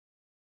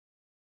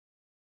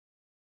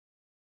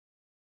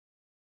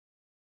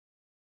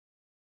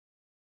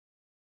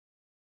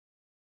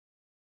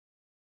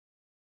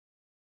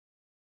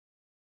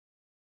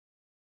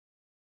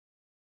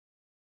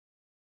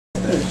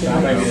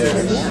Alright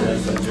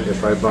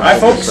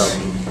folks,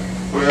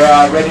 we're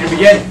ready to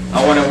begin.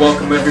 I want to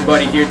welcome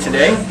everybody here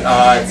today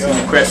to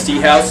the Crepes Tea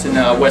House in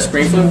West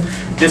Springfield.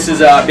 This is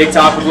Big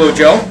Talk with Little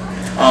Joe.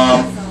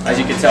 As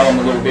you can tell, I'm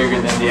a little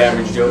bigger than the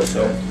average Joe,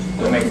 so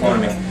don't make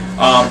fun of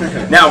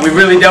me. Now, we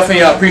really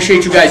definitely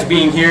appreciate you guys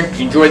being here.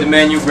 Enjoy the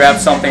menu, grab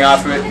something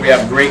off of it. We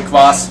have great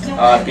kvass,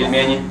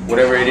 pilmeni,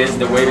 whatever it is,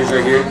 the waiters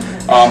are here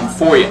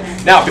for you.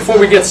 Now, before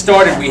we get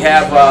started, we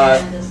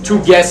have two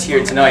guests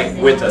here tonight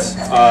with us.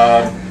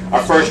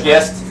 Our first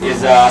guest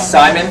is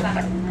Simon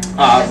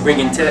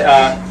Brighenti.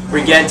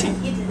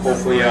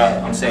 Hopefully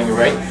I'm saying it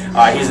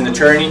right. He's an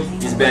attorney.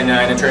 He's been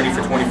an attorney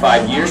for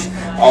 25 years.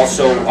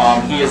 Also,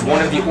 he is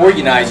one of the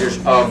organizers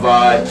of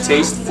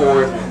Taste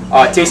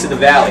of the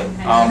Valley,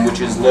 which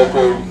is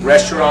local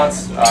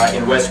restaurants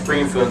in West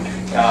Springfield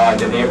that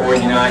they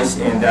organize,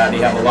 and they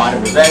have a lot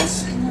of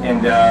events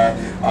and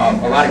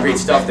a lot of great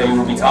stuff that he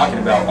will be talking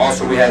about.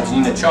 Also, we have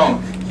Janina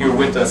Chang here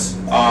with us,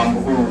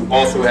 who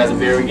also has a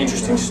very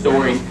interesting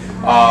story.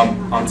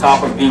 On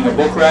top of being a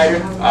book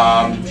writer,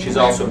 she's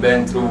also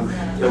been through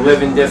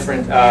 11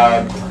 different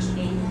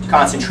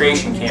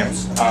concentration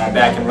camps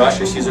back in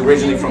Russia. She's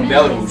originally from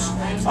Belarus,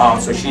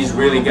 so she's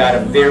really got a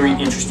very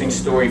interesting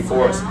story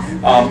for us.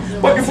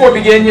 But before we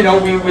begin, you know,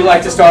 we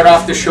like to start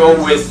off the show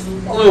with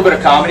a little bit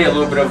of comedy, a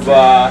little bit of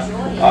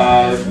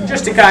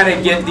just to kind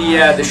of get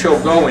the show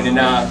going. And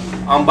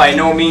I'm by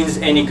no means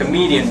any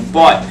comedian,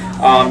 but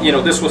you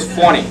know, this was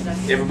funny.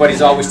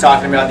 Everybody's always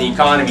talking about the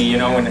economy, you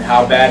know, and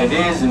how bad it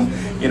is, and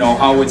you know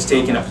how it's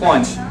taking a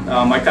plunge.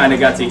 I kind of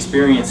got to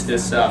experience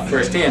this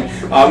firsthand.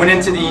 I went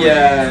into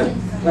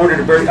ordered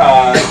a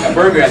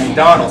burger at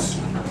McDonald's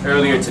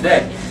earlier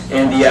today,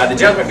 and the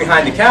gentleman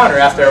behind the counter,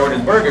 after I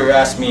ordered the burger,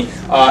 asked me,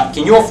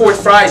 "Can you afford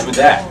fries with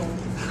that?"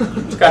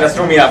 It kind of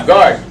threw me off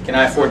guard. Can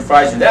I afford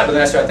fries with that? But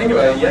then I started thinking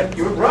about it. Yeah,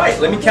 you're right.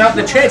 Let me count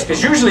the change,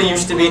 because usually it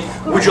used to be,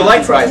 "Would you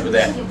like fries with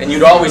that?" And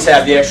you'd always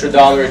have the extra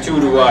 $1 or $2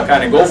 to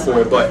kind of go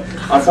for it. But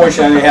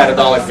unfortunately, I had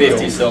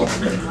 $1.50, so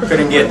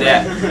couldn't get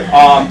that.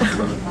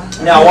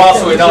 Now,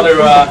 also another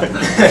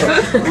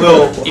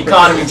little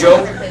economy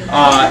joke.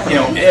 You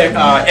know,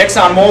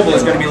 ExxonMobil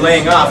is going to be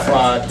laying off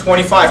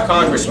 25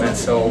 congressmen.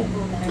 So,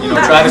 you know,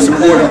 try to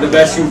support them the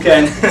best you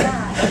can.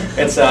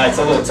 It's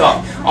a little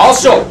tough.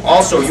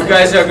 Also, you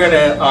guys are going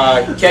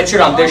to catch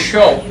it on this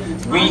show.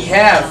 We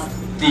have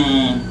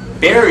the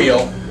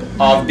burial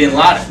of Bin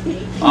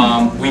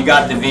Laden. We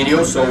got the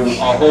video, so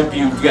I hope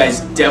you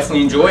guys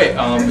definitely enjoy it.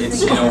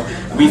 It's, you know,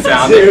 we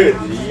found it,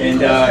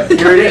 and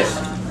here it is.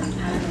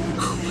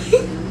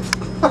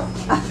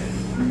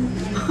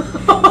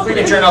 We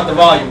can turn up the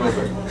volume real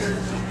quick.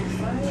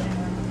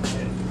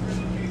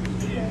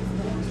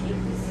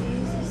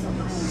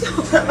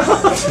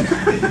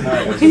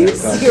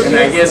 And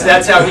I guess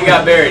that's how he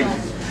got buried.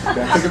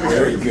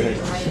 Very good.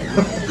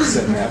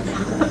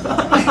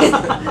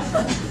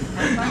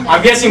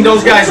 I'm guessing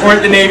those guys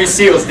weren't the Navy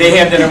SEALs. They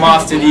handed him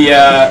off to the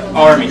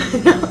Army.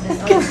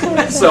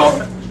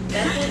 So,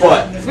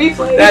 but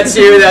that's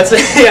you. That's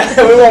yeah.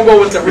 We won't go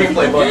with the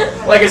replay,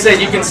 but like I said,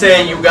 you can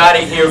say you got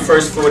it here,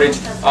 first footage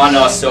on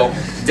us. So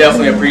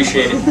definitely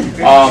appreciate it.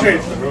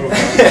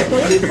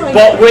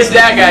 But with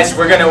that, guys,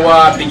 we're going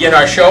to begin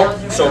our show.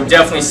 So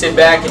definitely sit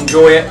back,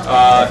 enjoy it.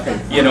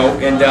 You know,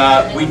 and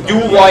we do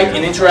like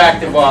an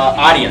interactive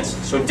audience.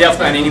 So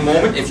definitely at any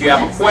moment, if you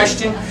have a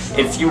question,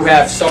 if you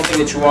have something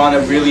that you want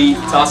to really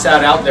toss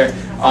out there,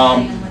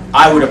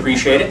 I would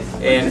appreciate it,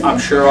 and I'm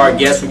sure our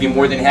guests would be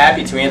more than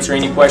happy to answer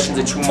any questions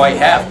that you might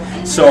have.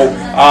 So,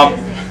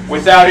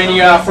 without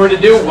any further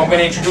ado, I'm going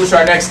to introduce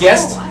our next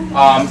guest.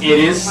 It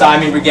is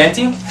Simon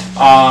Brighenti,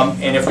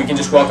 and if we can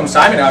just welcome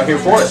Simon out here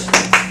for us.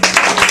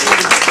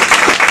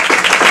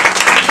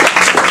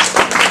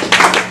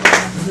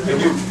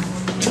 Thank you.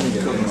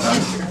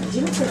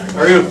 How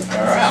are you?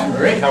 All right, I'm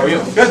great. How are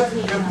you? Good.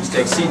 Just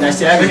take a seat. Nice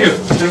to have you.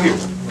 Thank you.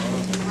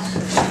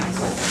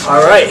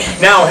 All right.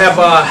 Now,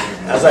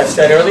 as I've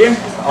said earlier,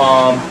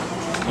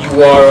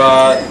 you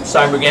are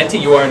Simon Brighenti.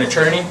 You are an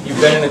attorney. You've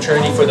been an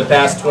attorney for the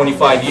past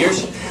 25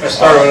 years. I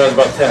started when I was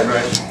about 10,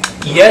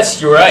 right?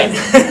 Yes, you're right.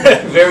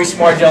 Very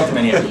smart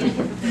gentleman here.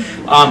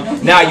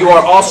 Now, you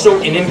are also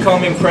an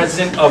incoming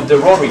president of the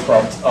Rotary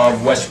Club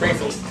of West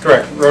Springfield.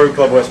 Correct. Rotary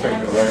Club West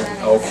Springfield,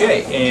 right?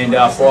 Okay, and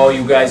for all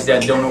you guys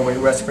that don't know where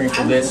West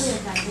Springfield is,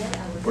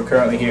 we're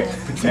currently here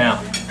now.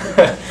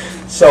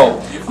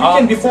 So,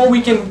 before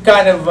we can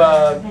kind of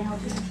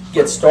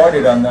get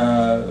started on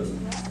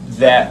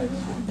that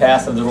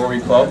path of the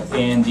Rotary Club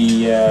and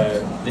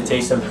the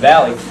Taste of the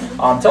Valley,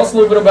 tell us a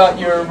little bit about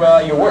your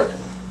work.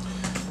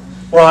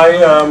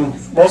 Well,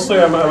 mostly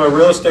I'm a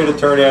real estate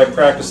attorney. I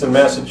practice in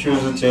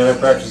Massachusetts and I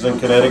practice in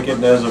Connecticut,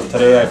 and as of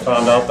today I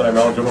found out that I'm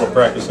eligible to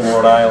practice in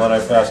Rhode Island. I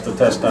passed the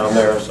test down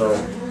there, so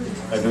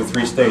I do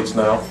 3 states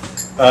now.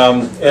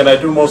 And I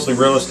do mostly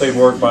real estate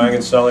work, buying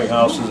and selling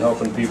houses,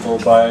 helping people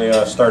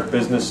start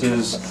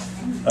businesses,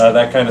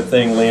 that kind of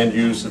thing, land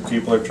use if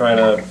people are trying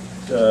to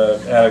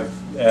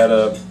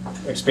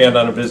expand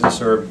on a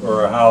business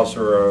or a house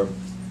or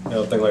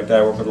a thing like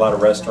that. I work with a lot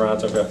of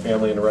restaurants. I've got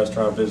family in the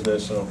restaurant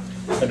business, so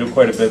I do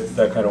quite a bit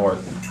that kind of work.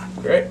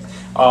 Great.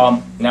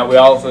 Now we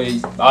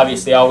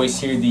obviously always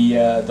hear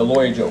the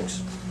lawyer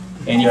jokes.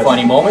 Any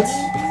funny moments?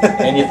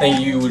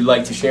 Anything you would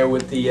like to share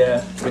with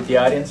the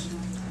audience?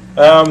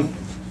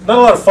 Not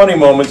a lot of funny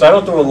moments. I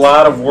don't do a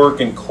lot of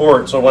work in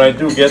court, so when I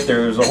do get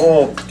there, there's a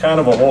whole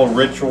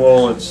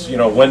ritual. It's, you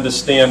know, when to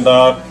stand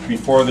up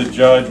before the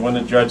judge, when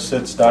the judge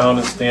sits down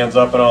and stands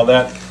up and all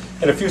that.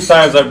 And a few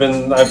times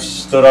I've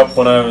stood up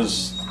when I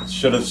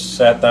should have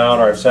sat down,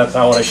 or I've sat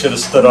down when I should have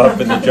stood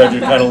up, and the judge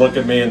would kind of look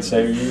at me and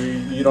say,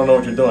 "You don't know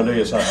what you're doing, do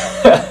you, son?"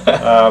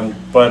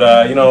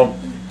 You know,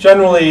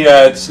 generally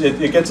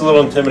it gets a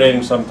little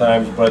intimidating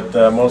sometimes, but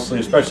mostly,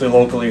 especially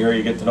locally here,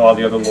 you get to know all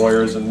the other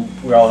lawyers, and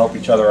we all help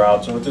each other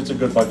out. So it's a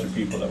good bunch of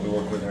people that we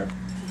work with here.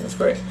 That's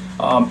great.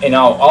 And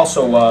now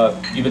also,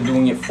 you've been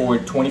doing it for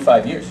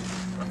 25 years.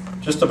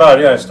 Just about,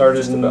 yeah. I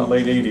started in the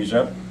late 80s,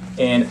 yeah.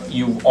 And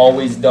you've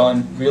always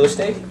done real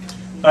estate?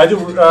 I do,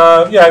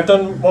 yeah, I've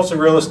done mostly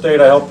real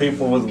estate. I help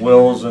people with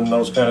wills and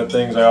those kind of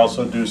things. I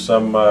also do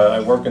some, I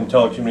work in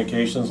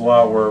telecommunications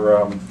law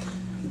where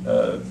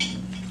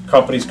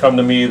companies come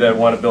to me that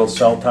want to build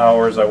cell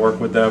towers. I work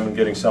with them in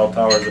getting cell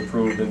towers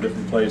approved in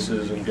different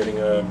places and getting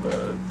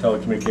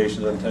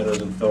telecommunications antennas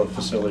and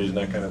facilities and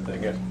that kind of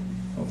thing, yeah.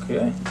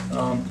 Okay.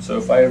 So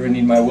if I ever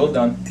need my will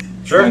done,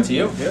 sure. Going to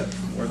you? Yeah.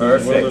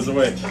 Perfect.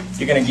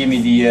 You're going to give me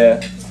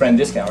the friend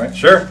discount, right?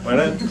 Sure, why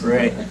not?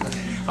 Great.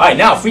 All right,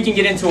 now if we can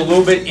get into a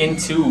little bit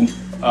into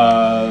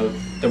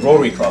the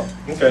Rotary Club.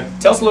 Okay.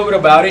 Tell us a little bit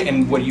about it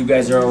and what you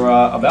guys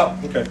are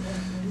about. Okay.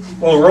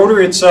 Well,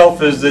 Rotary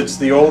itself it's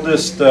the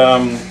oldest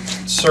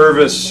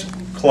service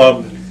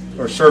club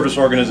or service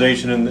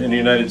organization in the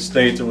United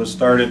States. It was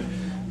started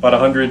about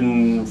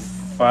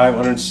 105,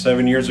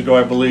 107 years ago,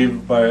 I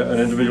believe, by an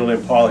individual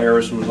named Paul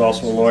Harris, who was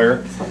also a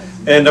lawyer.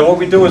 And what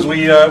we do is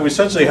we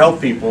essentially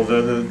help people.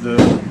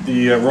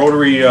 The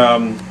Rotary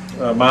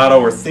motto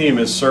or theme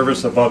is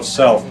service above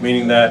self,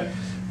 meaning that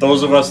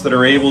those of us that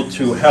are able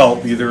to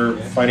help, either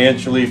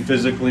financially,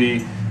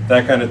 physically,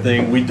 that kind of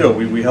thing, we do.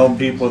 We help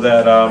people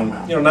that,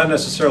 you know, not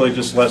necessarily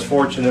just less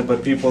fortunate,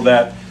 but people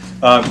that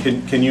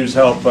can use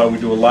help. We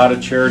do a lot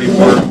of charity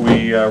work.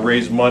 We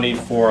raise money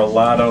for a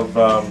lot of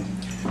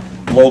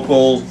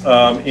local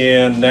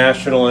and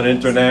national and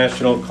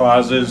international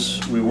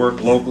causes. We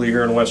work locally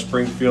here in West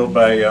Springfield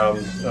by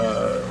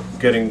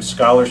getting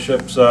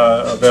scholarships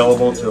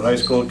available to high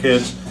school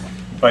kids,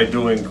 by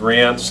doing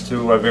grants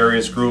to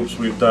various groups.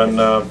 We've done,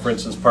 for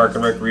instance, park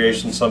and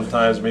recreation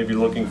sometimes, maybe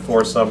looking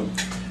for some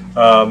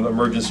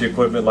emergency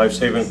equipment,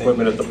 life-saving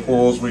equipment at the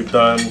pools. We've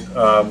done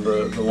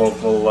the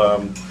local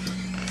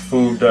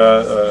food,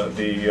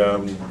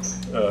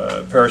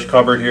 parish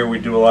cupboard here. We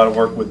do a lot of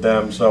work with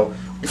them. So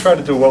we try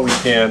to do what we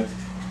can.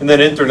 And then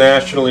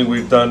internationally,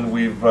 we've done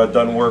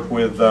work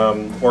with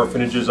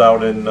orphanages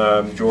out in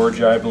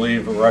Georgia, I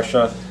believe,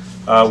 Russia.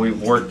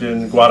 We've worked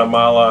in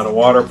Guatemala on a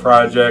water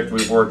project.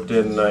 We've worked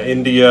in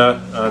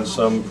India on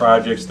some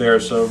projects there.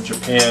 So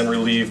Japan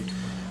relief.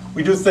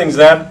 We do things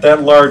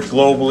that large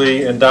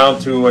globally, and down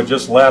to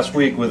just last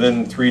week,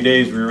 within 3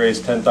 days, we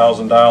raised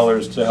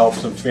 $10,000 to help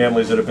some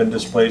families that have been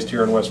displaced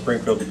here in West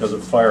Springfield because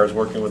of fires,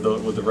 working with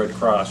the Red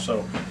Cross.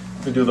 So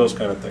we do those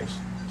kind of things.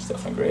 It's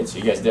definitely great. So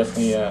you guys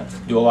definitely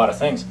do a lot of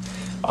things.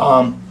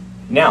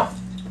 Now,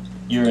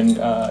 you're an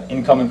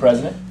incoming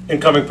president?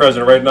 Incoming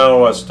president. Right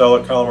now,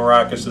 Stella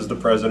Kalamarakis is the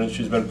president.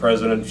 She's been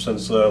president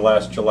since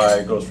last July.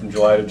 It goes from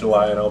July to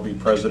July, and I'll be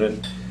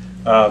president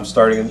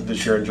starting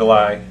this year in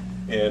July.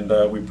 And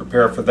we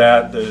prepare for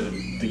that.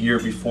 The year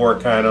before,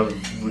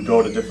 we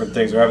go to different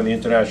things. We're having the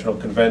International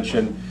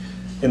Convention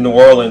in New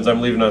Orleans.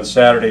 I'm leaving on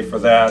Saturday for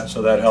that,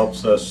 so that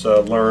helps us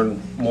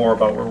learn more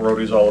about what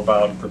Rotary's all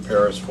about and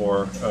prepare us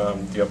for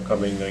the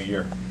upcoming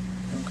year.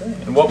 Okay.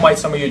 And what might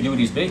some of your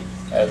duties be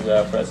as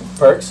president?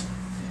 Perks?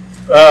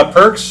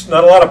 Perks,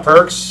 not a lot of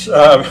perks.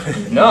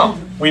 No.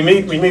 We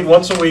meet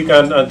once a week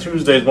on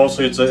Tuesdays.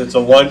 Mostly it's a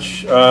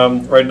lunch.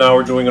 Right now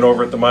we're doing it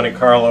over at the Monte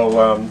Carlo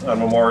on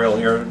Memorial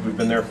here. We've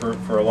been there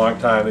for a long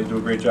time. They do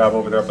a great job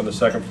over there up on the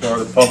second floor.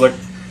 The public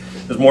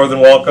is more than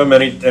welcome.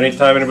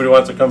 Anytime anybody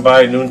wants to come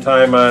by,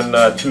 noontime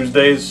on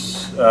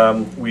Tuesdays.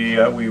 We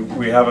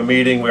have a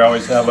meeting. We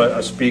always have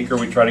a speaker.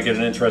 We try to get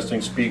an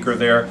interesting speaker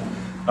there.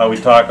 We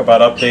talk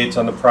about updates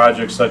on the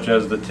projects such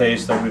as the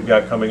Taste that we've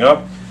got coming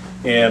up.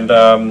 And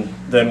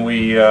then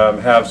we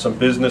have some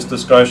business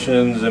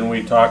discussions, and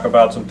we talk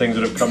about some things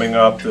that are coming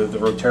up. The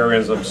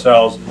Rotarians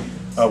themselves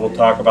will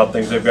talk about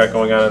things they've got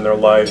going on in their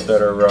lives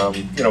that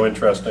are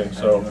interesting.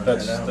 So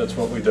that's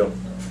what we do.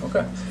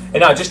 Okay.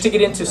 And now, just to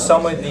get into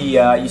some of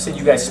the, you said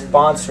you guys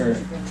sponsor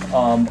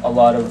a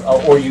lot of,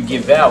 or you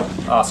give out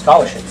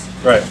scholarships.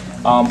 Right.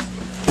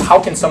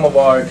 How can some of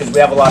our, because we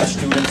have a lot of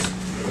students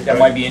that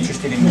might be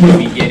interested in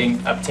maybe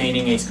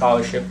obtaining a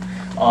scholarship.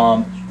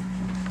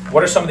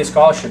 What are some of the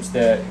scholarships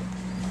that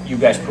you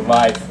guys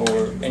provide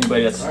for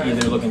anybody that's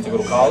either looking to go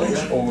to college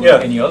or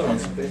any other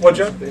ones?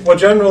 Well,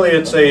 generally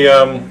it's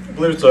I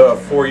believe it's a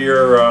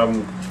 4-year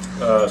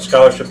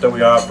scholarship that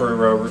we offer,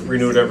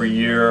 renewed every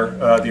year.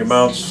 The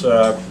amounts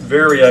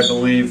vary, I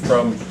believe,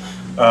 from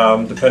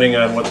depending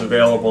on what's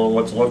available and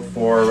what's looked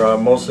for.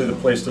 Mostly the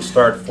place to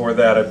start for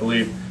that, I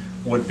believe,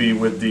 would be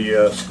with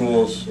the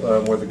schools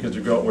where the kids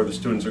are going, where the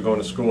students are going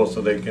to school,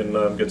 so they can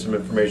get some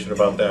information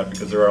about that,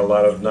 because there are a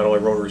lot of not only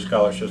Rotary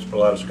scholarships but a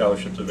lot of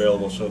scholarships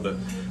available. So that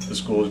the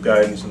school's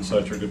guidance and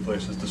such are good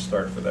places to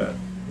start for that.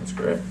 That's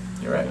great.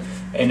 You're right.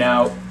 And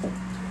now,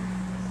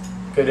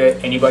 could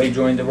anybody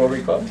join the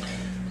Rotary Club?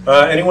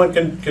 Anyone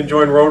can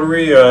join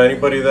Rotary.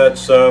 Anybody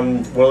that's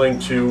willing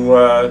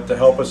to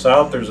help us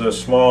out. There's a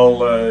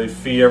small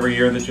fee every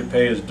year that you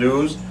pay as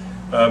dues,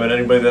 and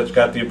anybody that's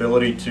got the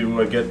ability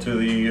to get to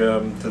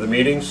the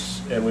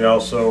meetings. And we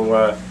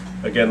also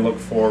again look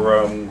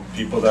for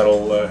people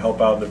that'll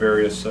help out in the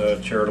various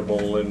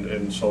charitable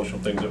and social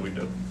things that we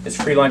do. Is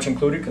free lunch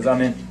included? Because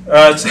I'm in.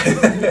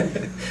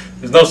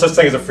 There's no such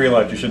thing as a free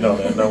lunch. You should know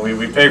that. No,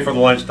 we pay for the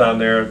lunch down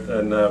there,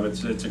 and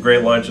it's a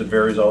great lunch. It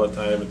varies all the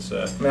time. It's.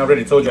 I mean, I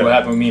already told you what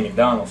happened with me at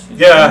McDonald's.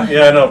 Yeah,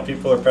 I know.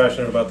 People are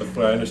passionate about the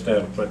food. I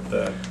understand, but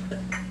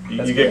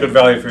you get good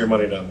value for your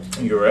money down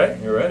there. You're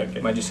right. You're right. Okay.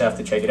 Might just have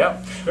to check it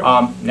out. Sure.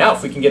 Now,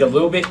 if we can get a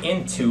little bit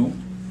into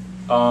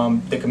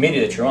the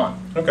committee that you're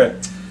on. Okay.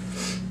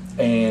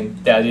 And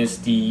that is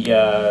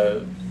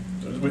the.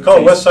 We call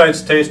it West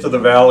Side's Taste of the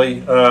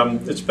Valley.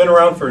 It's been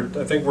around for,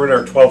 I think we're in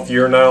our 12th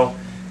year now.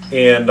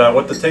 And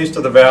what the Taste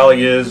of the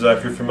Valley is,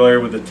 if you're familiar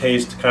with the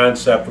taste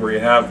concept, where you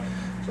have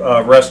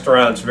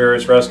restaurants,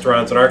 various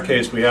restaurants. In our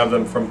case, we have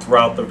them from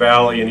throughout the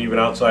valley and even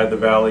outside the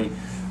valley.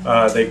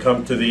 They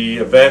come to the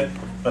event.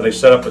 They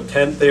set up a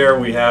tent there.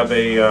 We have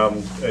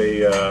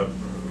a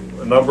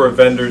number of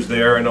vendors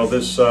there. I know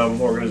this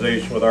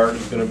organization with Art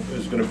is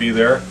going to be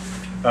there.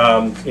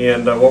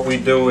 And what we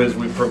do is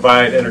we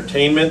provide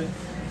entertainment.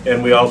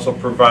 And we also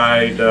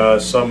provide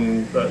there's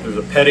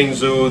a petting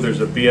zoo, there's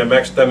a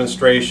BMX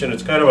demonstration.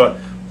 It's kind of a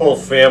whole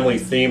family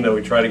theme that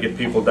we try to get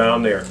people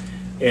down there.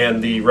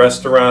 And the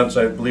restaurants,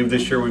 I believe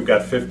this year we've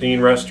got 15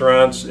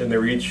 restaurants, and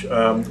they're each,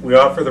 we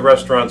offer the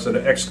restaurants an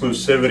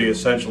exclusivity,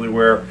 essentially,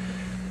 where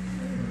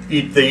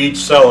they each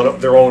sell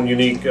their own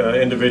unique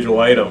individual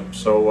item.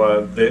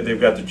 So they've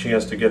got the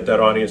chance to get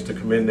that audience to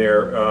come in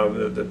there,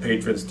 the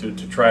patrons, to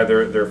try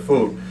their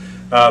food.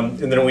 And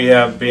then we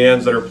have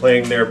bands that are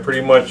playing there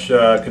pretty much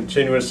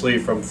continuously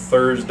from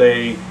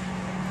Thursday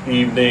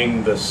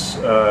evening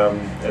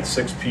at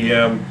 6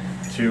 p.m.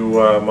 to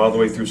all the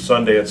way through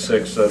Sunday at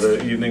 6.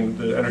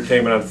 The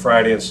entertainment on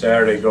Friday and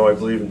Saturday go, I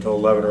believe, until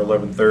 11 or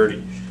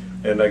 11:30.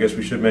 And I guess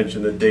we should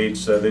mention the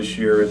dates this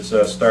year. It's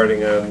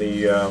starting on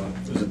the,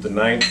 is it the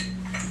 9th?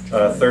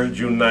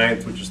 June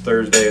 9th, which is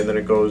Thursday, and then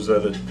it goes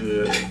the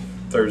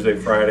Thursday,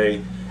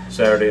 Friday,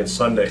 Saturday, and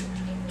Sunday.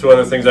 Two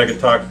other things I could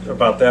talk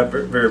about that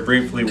very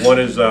briefly. One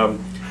is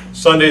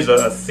Sunday's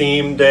a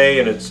theme day,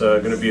 and it's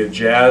going to be a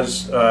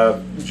jazz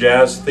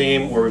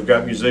theme where we've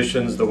got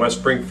musicians. The West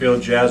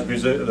Springfield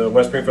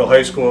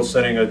High School is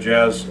sending a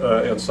jazz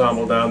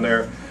ensemble down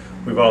there.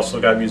 We've also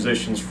got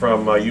musicians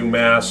from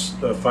UMass,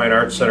 the Fine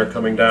Arts Center,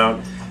 coming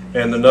down.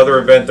 And another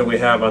event that we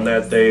have on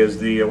that day is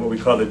the what we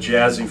call the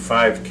Jazzy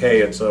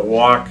 5K. It's a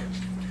walk.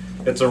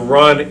 It's a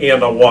run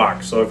and a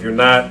walk. So if you're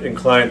not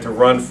inclined to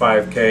run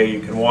 5K,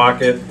 you can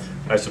walk it.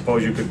 I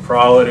suppose you could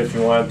crawl it if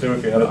you wanted to,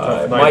 if you had a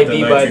tough night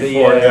the night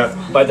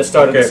before. By the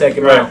start of the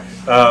second round.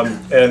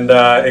 And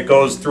it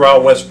goes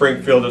throughout West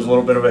Springfield. There's a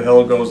little bit of a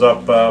hill, goes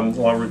up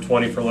along Route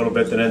 20 for a little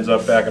bit, then ends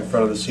up back in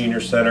front of the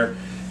Senior Center.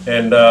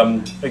 And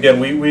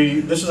again,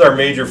 this is our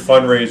major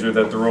fundraiser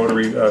that the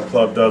Rotary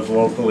Club does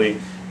locally,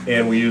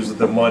 and we use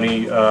the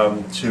money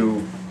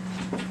to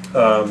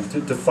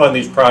fund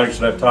these projects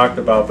that I've talked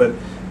about. But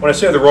when I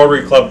say the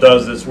Rotary Club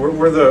does this,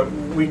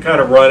 we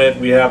kind of run it.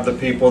 We have the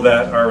people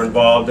that are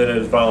involved in it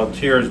as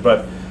volunteers,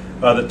 but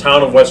the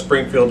town of West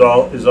Springfield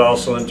is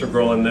also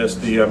integral in this.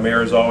 The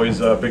mayor is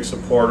always a big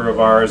supporter of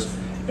ours,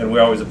 and we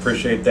always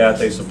appreciate that.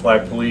 They supply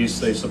police,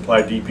 they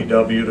supply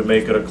DPW to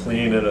make it a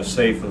clean and a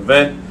safe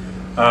event.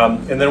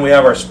 And then we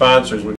have our sponsors.